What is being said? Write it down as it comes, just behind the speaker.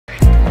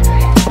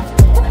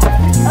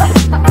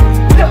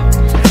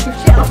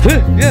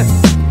Yeah.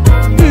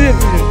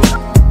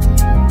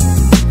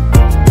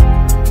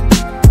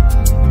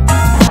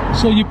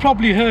 So you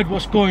probably heard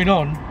what's going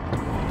on.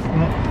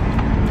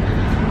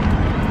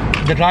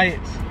 The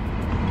riots.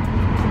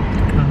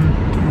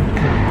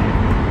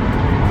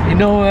 You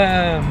know,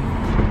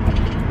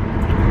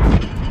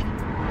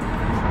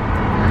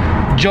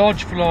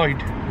 George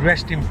Floyd,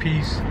 rest in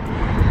peace.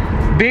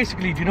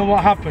 Basically, do you know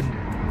what happened?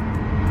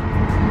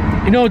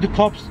 You know the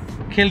cops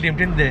killed him,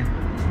 didn't they?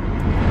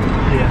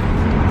 Yeah.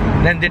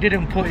 Then they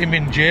didn't put him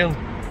in jail,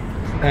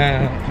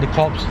 the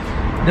cops.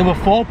 There were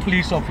 4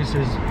 police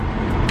officers,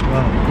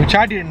 Wow. which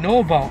I didn't know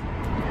about.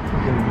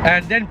 Okay.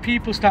 And then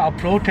people started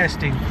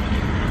protesting.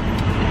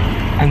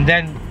 And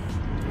then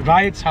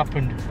riots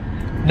happened.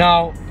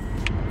 Now,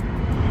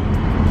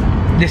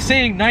 they're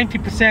saying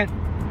 90%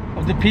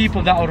 of the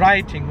people that were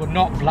rioting were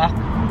not black.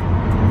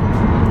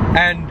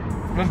 And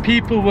when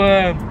people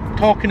were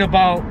talking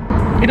about,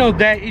 you know,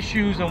 their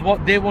issues and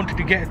what they wanted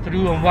to get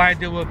through and why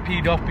they were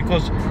peed off,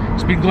 because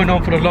it's been going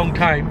on for a long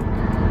time,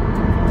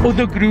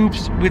 other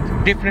groups with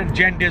different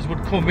genders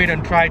would come in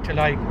and try to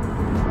like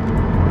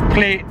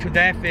play it to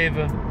their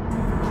favor.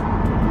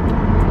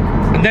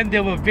 And then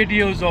there were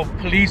videos of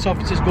police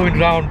officers going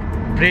around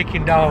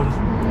breaking down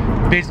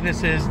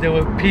businesses. There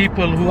were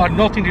people who had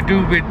nothing to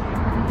do with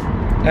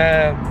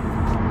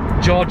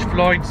George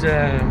Floyd's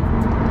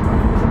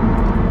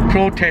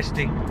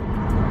protesting.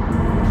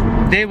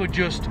 They were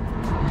just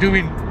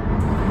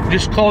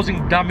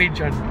causing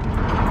damage and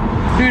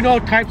doing all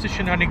types of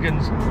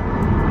shenanigans.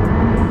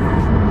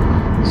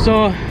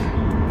 So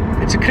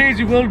it's a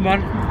crazy world,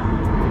 man.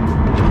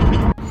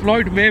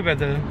 Floyd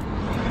Mayweather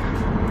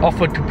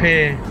offered to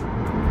pay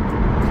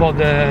for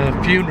the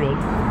funeral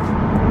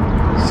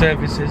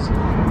services,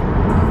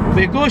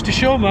 but it goes to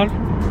show, man,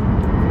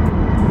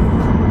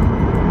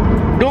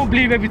 don't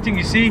believe everything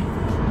you see.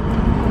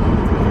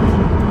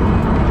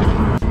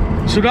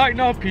 So right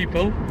now,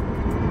 people,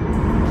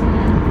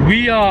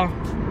 we are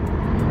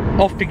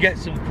off to get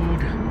some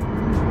food.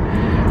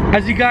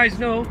 As you guys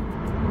know,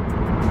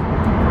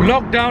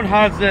 lockdown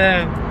has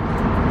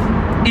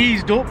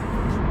eased up.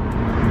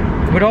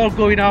 We're all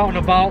going out and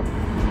about,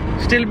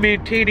 still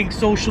maintaining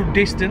social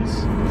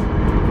distance.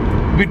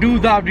 We do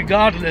that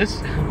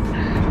regardless.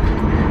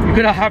 You're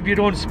gonna have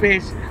your own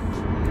space,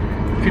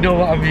 if you know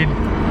what I mean.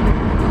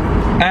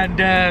 And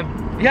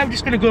yeah, I'm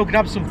just gonna go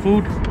grab some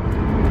food.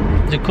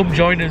 So come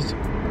join us.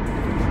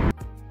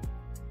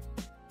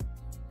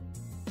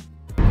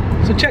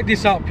 So check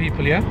this out,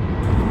 people, yeah?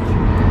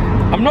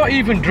 I'm not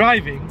even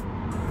driving,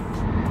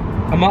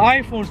 and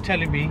my iPhone's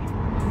telling me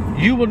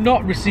you will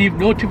not receive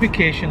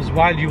notifications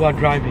while you are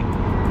driving.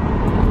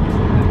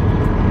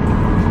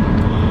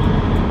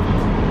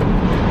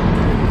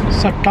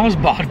 Sattan's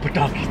bahar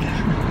bata kita.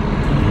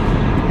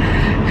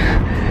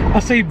 I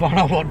say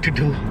bana what to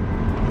do.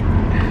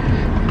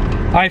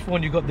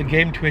 iPhone, you got the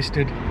game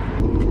twisted.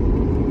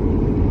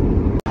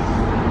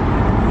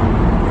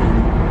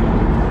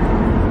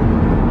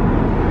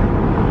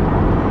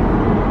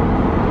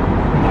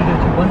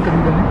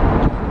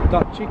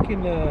 That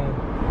chicken,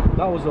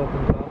 that was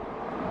open, blood.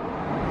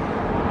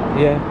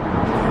 Yeah.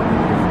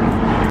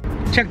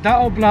 Check that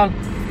out, blood.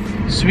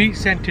 Sweet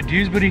scented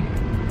Dewsbury.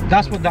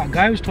 That's what that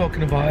guy was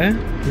talking about, eh?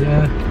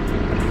 Yeah.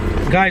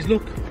 Guys,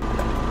 look.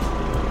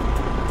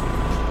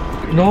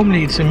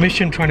 Normally it's a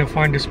mission trying to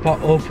find a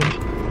spot open.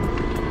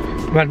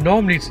 Well,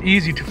 normally it's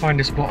easy to find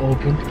a spot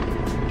open.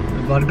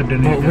 But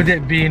with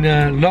it being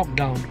a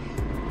lockdown,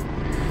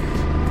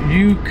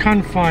 you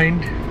can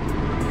find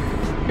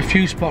a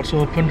few spots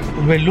open.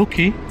 We're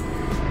lucky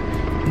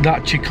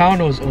that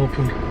Chicano's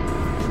open.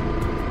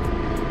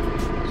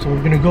 So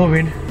we're gonna go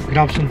in,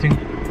 grab something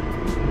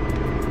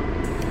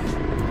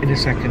in a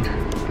second.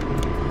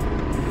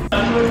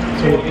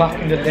 So we're back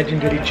in the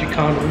legendary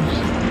Chicano's.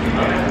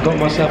 Got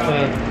myself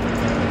a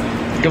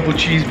double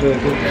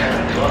cheeseburger,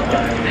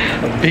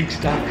 a big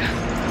stack.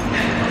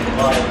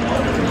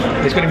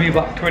 It's gonna be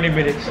about 20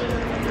 minutes.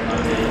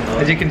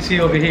 As you can see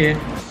over here,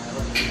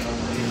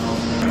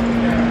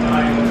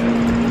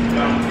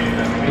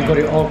 we've got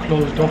it all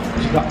closed off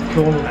because of that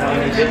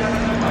coronavirus.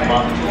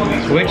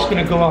 So we're just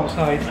gonna go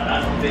outside,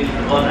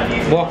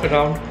 walk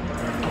around,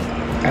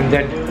 and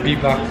then be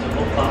back.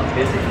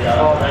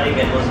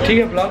 See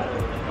you, blood.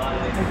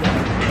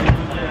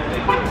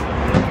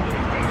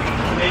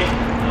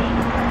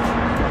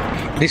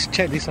 Let's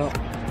check this out.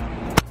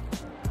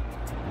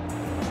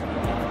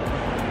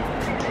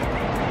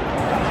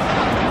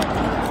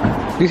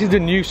 This is the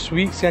new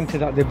sweet centre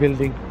that they're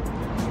building.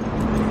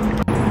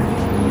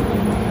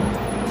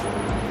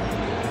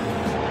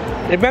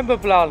 Remember,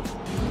 Blal?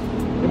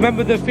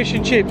 Remember the fish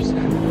and chips?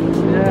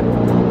 Yeah.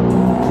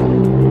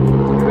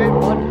 Great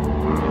one.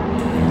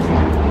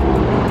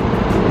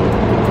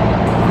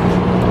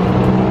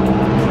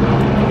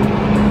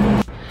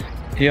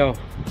 Yo,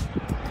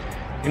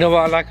 you know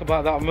what I like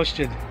about that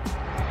masjid?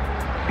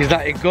 Is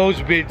that it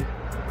goes with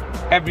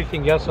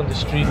everything else on the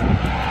street.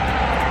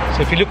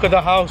 So if you look at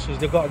the houses,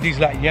 they've got these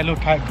like yellow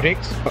type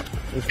bricks.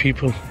 With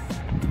people.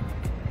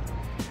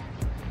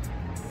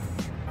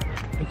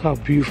 Look how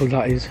beautiful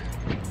that is.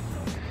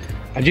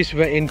 I just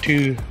went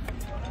into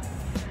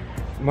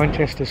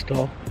Manchester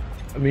store.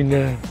 I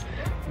mean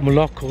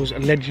Morocco's a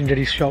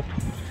legendary shop,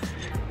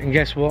 and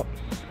guess what?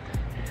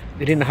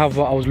 They didn't have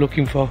what I was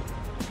looking for.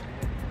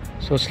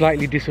 So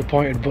slightly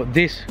disappointed, but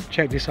this,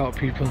 check this out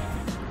people.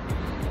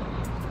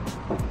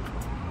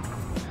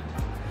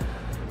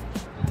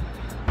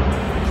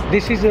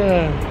 This is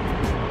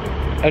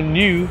a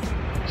new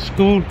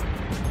school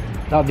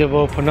that they've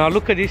opened. Now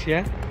look at this,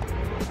 yeah?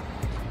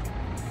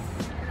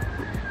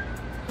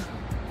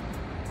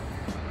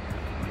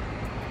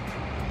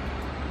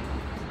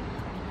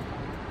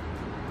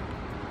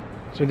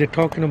 So they're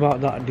talking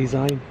about that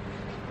design.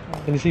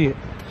 Can you see it?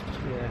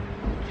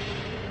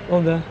 Yeah.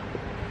 On there.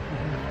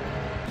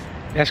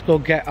 Let's go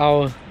get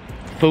our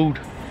food.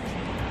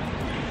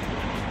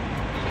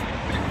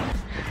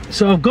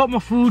 So I've got my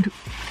food.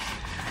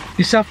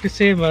 This have to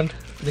say, man,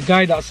 the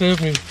guy that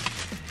served me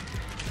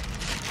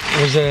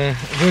was a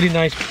really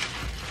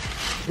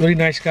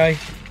nice guy.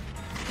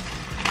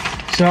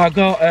 So I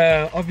got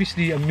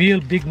obviously a meal,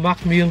 Big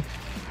Mac meal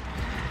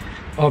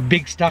or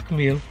Big Stack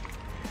meal.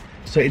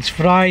 So it's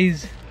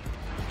fries,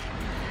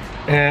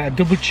 a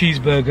double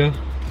cheeseburger.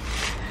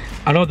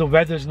 I know the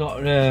weather's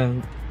not,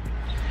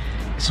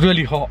 it's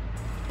really hot,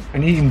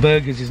 and eating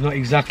burgers is not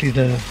exactly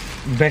the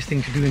best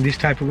thing to do in this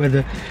type of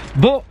weather,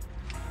 but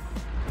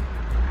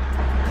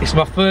it's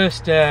my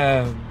first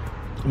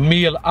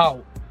meal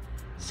out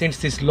since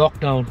this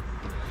lockdown,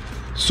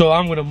 so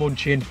I'm gonna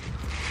munch in.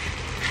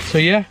 So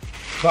yeah,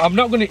 but I'm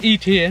not gonna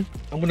eat here.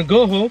 I'm gonna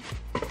go home,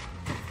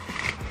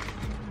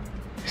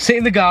 sit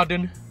in the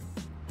garden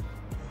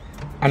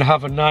and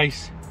have a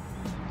nice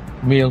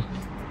meal.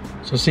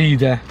 So see you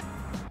there.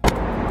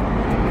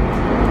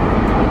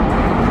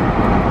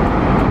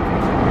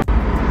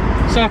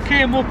 So I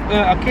came up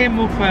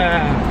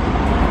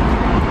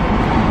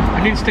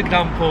an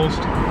Instagram post,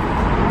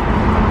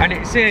 and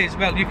it says,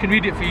 well, you can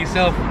read it for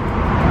yourself.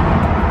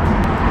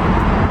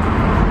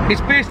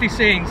 It's basically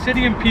saying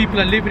Syrian people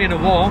are living in a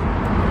war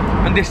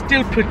and they're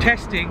still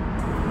protesting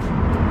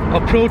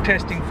or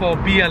protesting for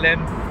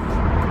BLM.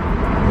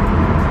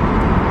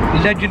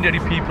 Legendary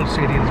people,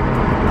 Syrians,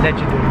 man.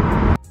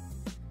 Legendary.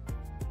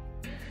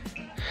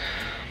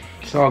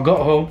 So I got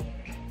home,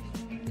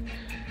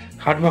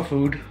 had my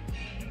food,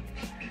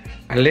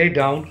 I laid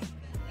down.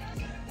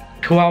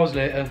 2 hours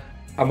later,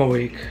 I'm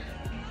awake.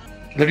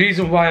 The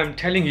reason why I'm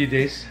telling you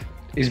this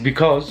is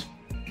because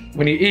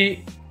when you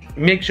eat,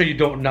 make sure you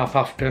don't nap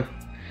after.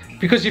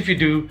 Because if you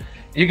do,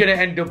 you're gonna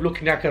end up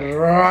looking like a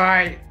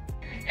right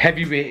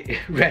heavyweight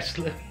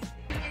wrestler.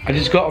 I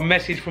just got a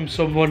message from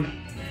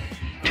someone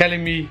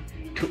telling me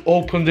to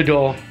open the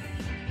door.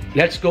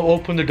 Let's go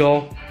open the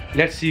door.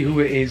 Let's see who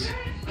it is.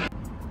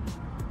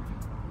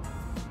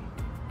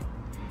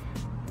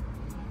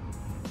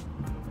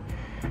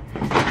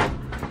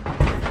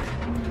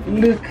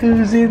 Look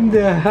who's in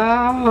the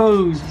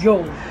house.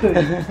 Yo.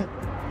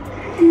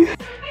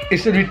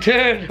 It's the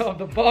return of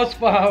the boss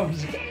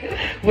famz.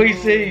 What you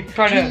say?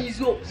 Trying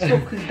Cheese up,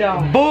 suckers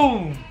down.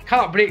 Boom!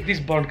 Can't break this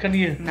bond, can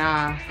you?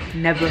 Nah,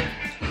 never.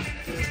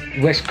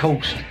 West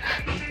Coast.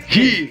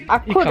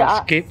 Yeah. You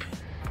can't skip.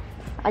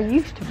 I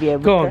used to be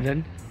able to. Go on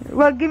then.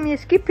 Well, give me a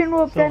skipping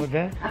rope then. Over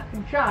there. I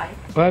can try.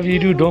 Whatever you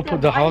do, don't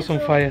put the house on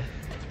fire.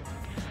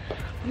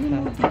 You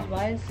move these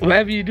wires.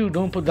 Whatever you do,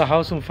 don't put the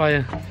house on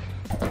fire.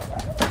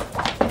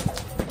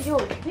 Yo,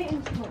 it's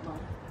hitting something,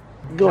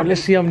 man. Go on,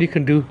 let's see how many you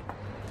can do.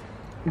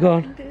 Go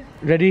on.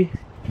 Ready?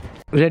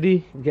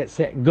 Ready? Get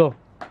set, go.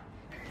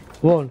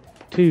 1,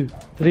 2,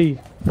 3,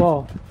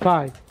 4,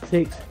 5,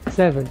 6,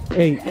 7,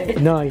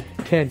 8, 9,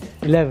 10,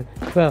 11,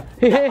 12.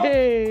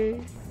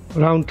 Hey!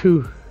 Round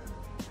 2.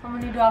 How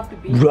many do I have to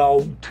beat?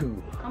 Round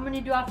 2. How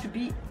many do I have to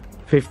beat?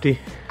 50.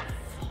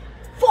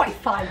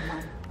 45,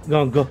 man.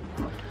 Go on, go.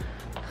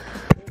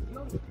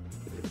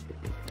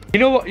 You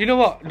know what? You know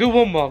what? Do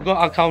one more. Go,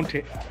 I'll count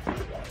it.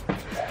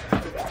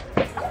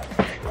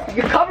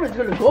 Your camera's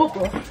gonna go,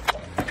 bro.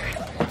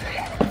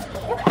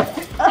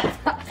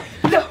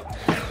 No,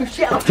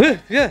 shut up.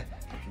 Yeah.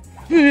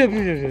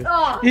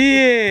 Oh.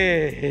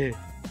 Yeah.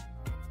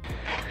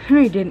 No,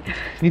 you didn't. You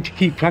need to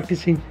keep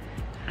practicing.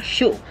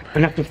 Shut up.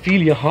 And I can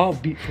feel your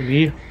heartbeat from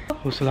here.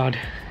 Hustle lad.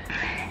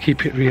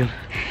 Keep it real.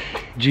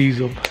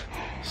 G's up.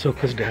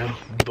 Suckers down.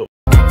 Boom.